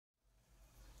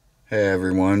Hey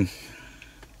everyone.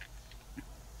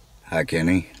 Hi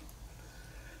Kenny.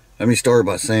 Let me start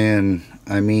by saying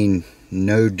I mean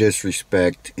no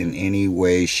disrespect in any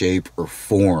way, shape, or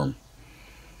form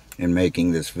in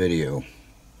making this video,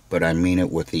 but I mean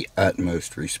it with the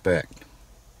utmost respect.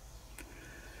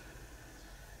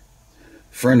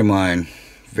 Friend of mine,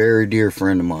 very dear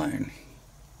friend of mine,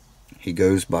 he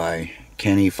goes by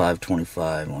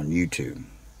Kenny525 on YouTube.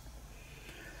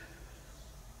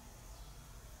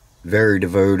 Very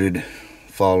devoted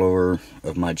follower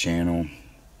of my channel.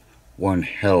 One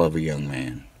hell of a young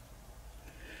man.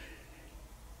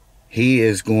 He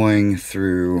is going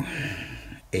through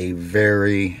a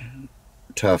very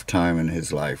tough time in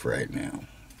his life right now.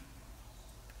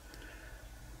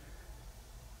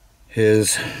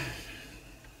 His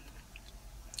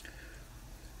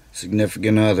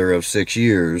significant other of 6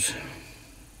 years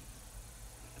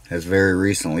has very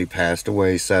recently passed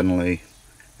away suddenly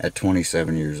at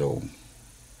 27 years old.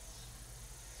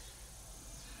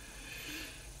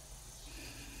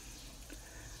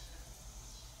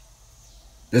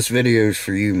 This video is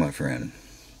for you, my friend.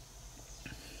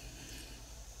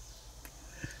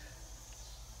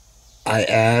 I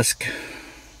ask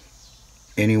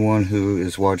anyone who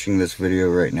is watching this video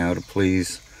right now to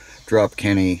please drop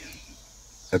Kenny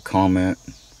a comment.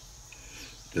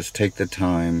 Just take the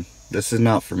time. This is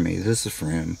not for me, this is for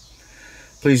him.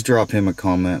 Please drop him a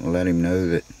comment and let him know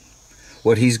that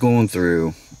what he's going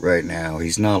through right now,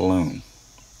 he's not alone.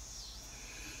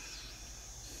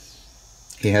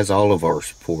 He has all of our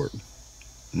support.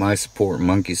 My support,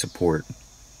 Monkey support.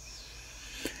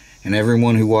 And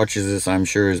everyone who watches this, I'm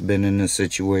sure, has been in this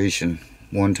situation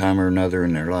one time or another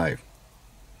in their life.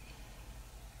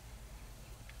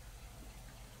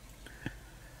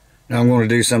 Now I'm going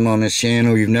to do something on this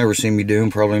channel you've never seen me do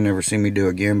and probably never seen me do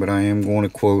again, but I am going to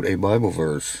quote a Bible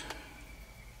verse.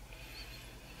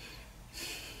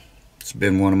 It's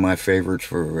been one of my favorites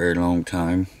for a very long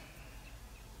time.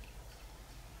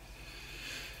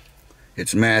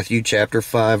 It's Matthew chapter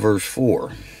 5 verse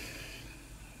 4,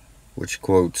 which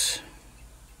quotes,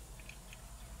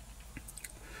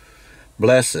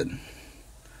 "Blessed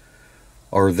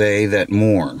are they that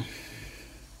mourn,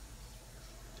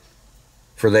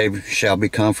 for they shall be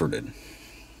comforted."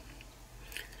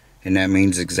 And that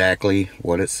means exactly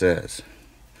what it says.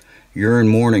 You're in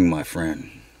mourning, my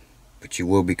friend, but you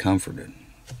will be comforted.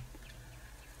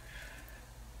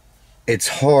 It's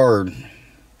hard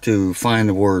to find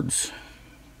the words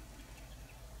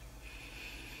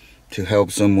to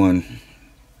help someone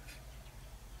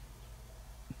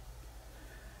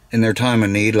in their time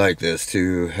of need like this,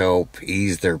 to help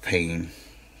ease their pain.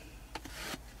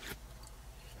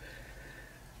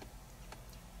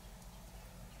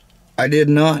 I did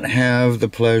not have the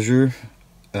pleasure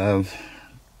of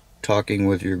talking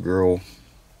with your girl,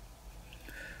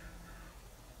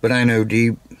 but I know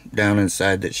deep down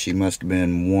inside that she must have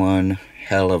been one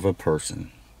hell of a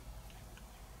person.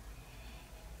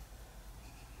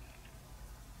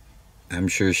 I'm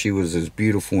sure she was as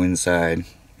beautiful inside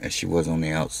as she was on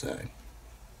the outside.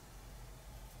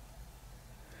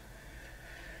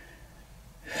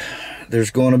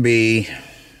 There's going to be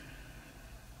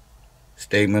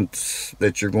statements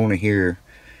that you're going to hear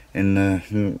in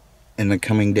the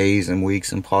coming days and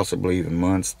weeks and possibly even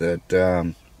months that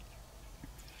you're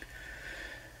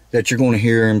going to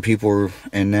hear,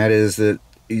 and that is that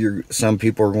some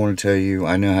people are going to tell you,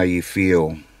 "I know how you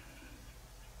feel."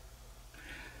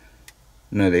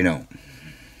 No, they don't.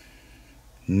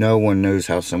 No one knows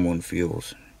how someone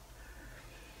feels.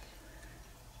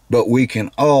 But we can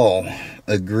all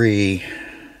agree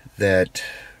that,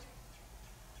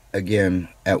 again,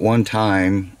 at one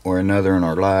time or another in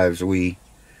our lives, we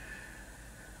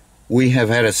have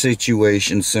had a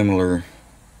situation similar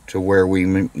to where we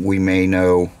may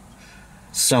know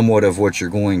somewhat of what you're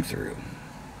going through.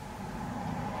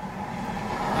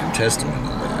 I'm testament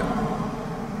to that.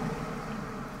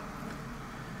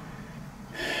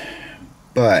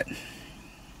 But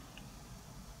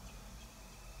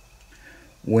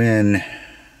when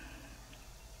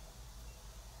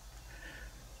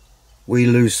we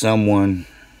lose someone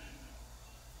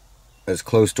as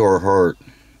close to our heart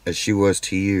as she was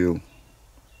to you,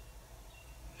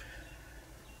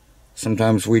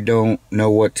 sometimes we don't know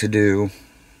what to do.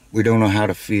 We don't know how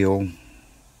to feel.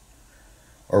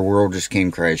 Our world just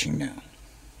came crashing down.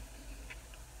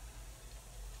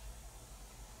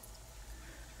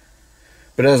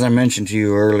 But as I mentioned to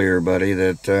you earlier, buddy,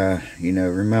 that,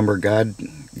 remember, God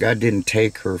didn't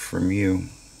take her from you.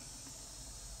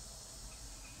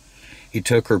 He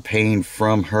took her pain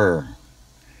from her.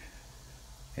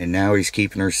 And now he's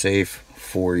keeping her safe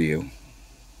for you.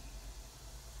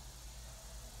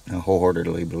 I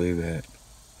wholeheartedly believe that.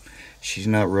 She's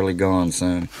not really gone,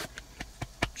 son.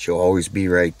 She'll always be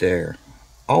right there.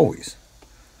 Always.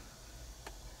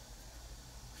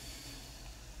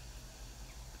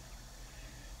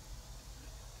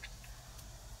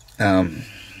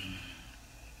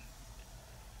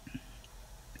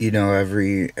 You know,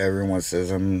 everyone says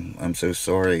I'm so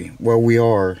sorry. Well, we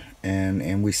are,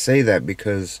 and we say that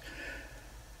because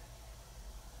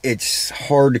it's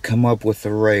hard to come up with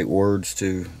the right words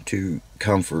to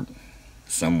comfort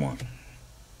someone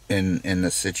in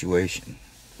the situation.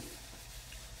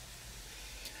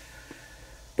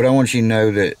 But I want you to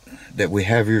know that we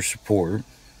have your support.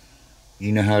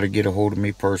 You know how to get a hold of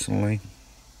me personally.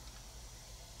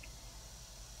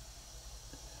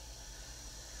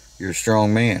 You're a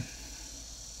strong man.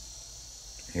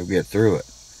 You'll get through it.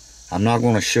 I'm not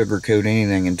going to sugarcoat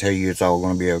anything and tell you it's all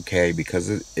going to be okay, because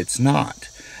it's not.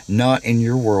 Not in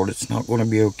your world. It's not going to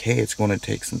be okay. It's going to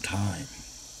take some time.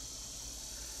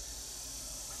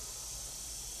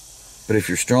 But if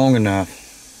you're strong enough,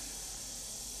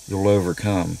 you'll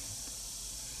overcome.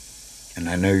 And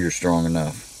I know you're strong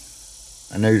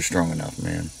enough. I know you're strong enough,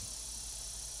 man.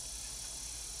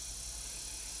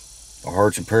 Our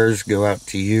hearts and prayers go out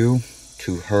to you,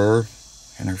 to her,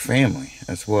 and her family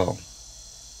as well.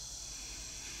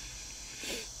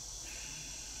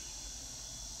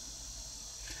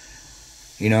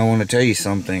 You know, I want to tell you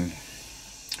something.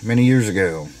 Many years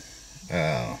ago,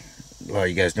 a lot of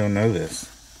you guys don't know this.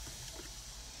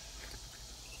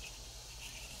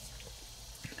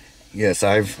 Yes,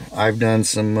 I've done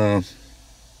some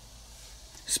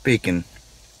speaking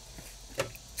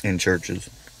in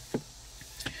churches.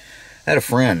 I had a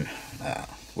friend,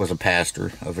 was a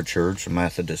pastor of a church, a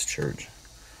Methodist church.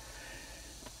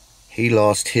 He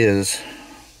lost his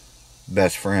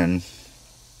best friend,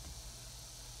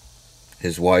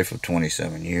 his wife of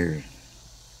 27 years.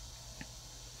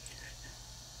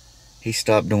 He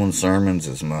stopped doing sermons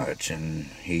as much, and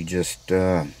he just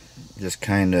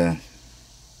kind of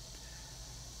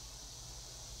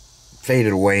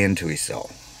faded away into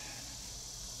himself.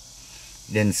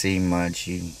 Didn't see much.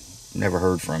 You never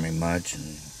heard from him much,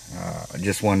 and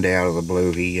just one day out of the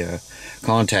blue, he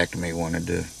contacted me, wanted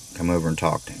to come over and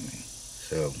talk to me.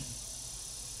 So,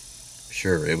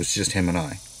 sure, it was just him and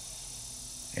I.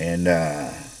 And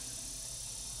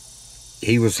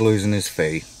he was losing his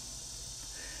faith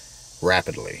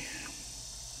rapidly.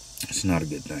 It's not a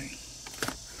good thing.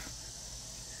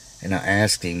 And I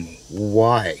asked him,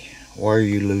 why? Why are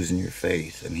you losing your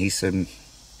faith? And he said,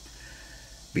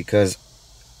 because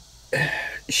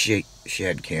she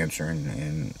had cancer,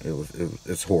 and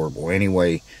it's horrible.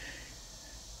 Anyway,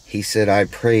 he said, I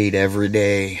prayed every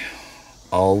day,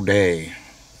 all day,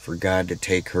 for God to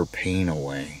take her pain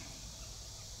away.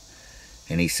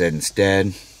 And he said,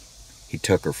 instead, he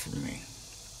took her from me.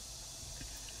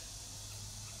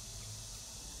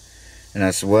 And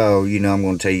I said, well, you know, I'm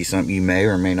going to tell you something you may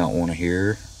or may not want to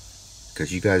hear,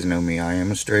 because you guys know me, I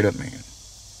am a straight up man.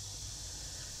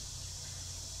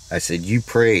 I said, you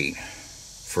prayed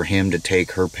for him to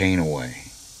take her pain away.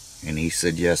 And he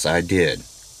said, yes, I did.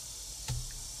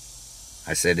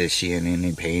 I said, is she in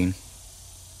any pain?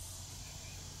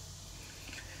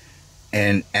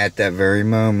 And at that very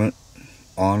moment,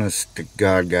 honest to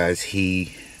God, guys, you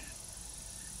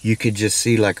could just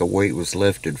see like a weight was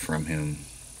lifted from him.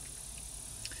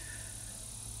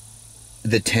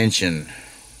 The tension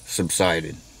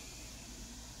subsided.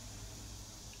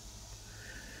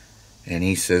 And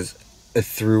he says,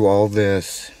 through all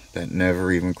this, that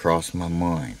never even crossed my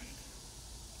mind.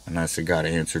 And I said, God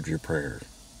answered your prayer.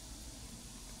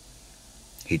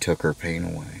 He took her pain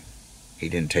away. He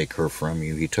didn't take her from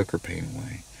you. He took her pain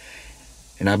away.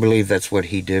 And I believe that's what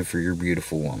he did for your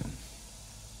beautiful woman.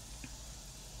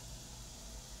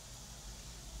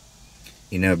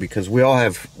 You know, because we're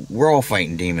all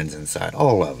fighting demons inside.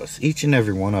 All of us. Each and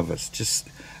every one of us. Just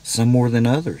some more than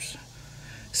others.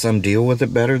 Some deal with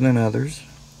it better than others.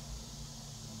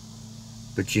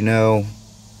 But you know,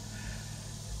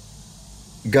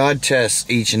 God tests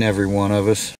each and every one of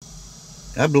us.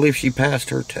 I believe she passed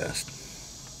her test.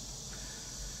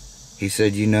 He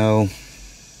said, you know,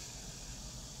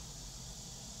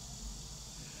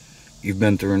 you've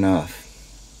been through enough.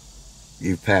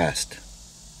 You've passed.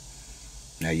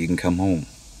 Now you can come home.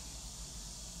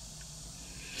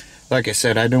 Like I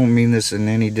said, I don't mean this in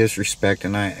any disrespect,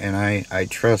 and I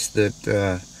trust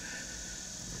that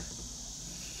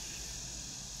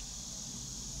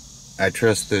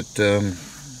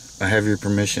I have your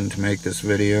permission to make this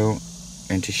video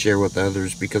and to share with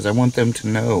others, because I want them to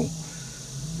know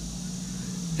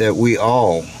that we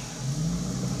all,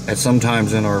 at some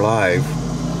times in our life,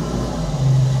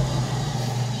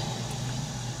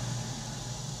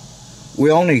 We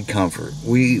all need comfort.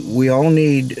 We all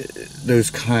need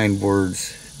those kind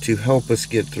words to help us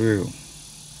get through.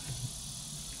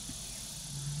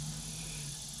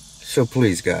 So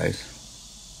please, guys,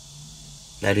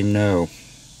 let him know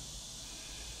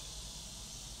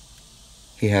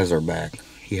he has our back.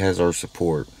 He has our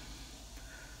support.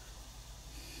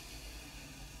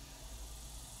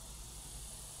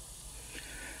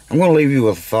 I'm going to leave you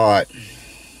with a thought.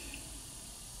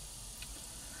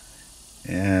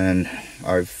 And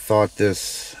I've thought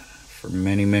this for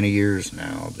many, many years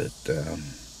now, that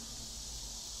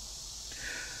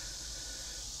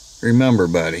remember,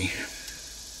 buddy,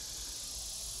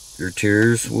 your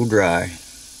tears will dry.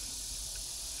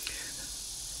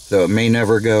 Though it may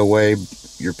never go away,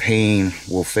 your pain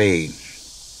will fade.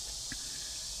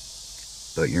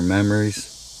 But your memories,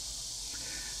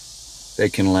 they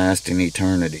can last in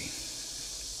eternity.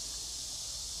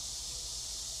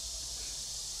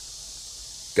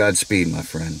 Godspeed, my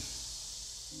friend.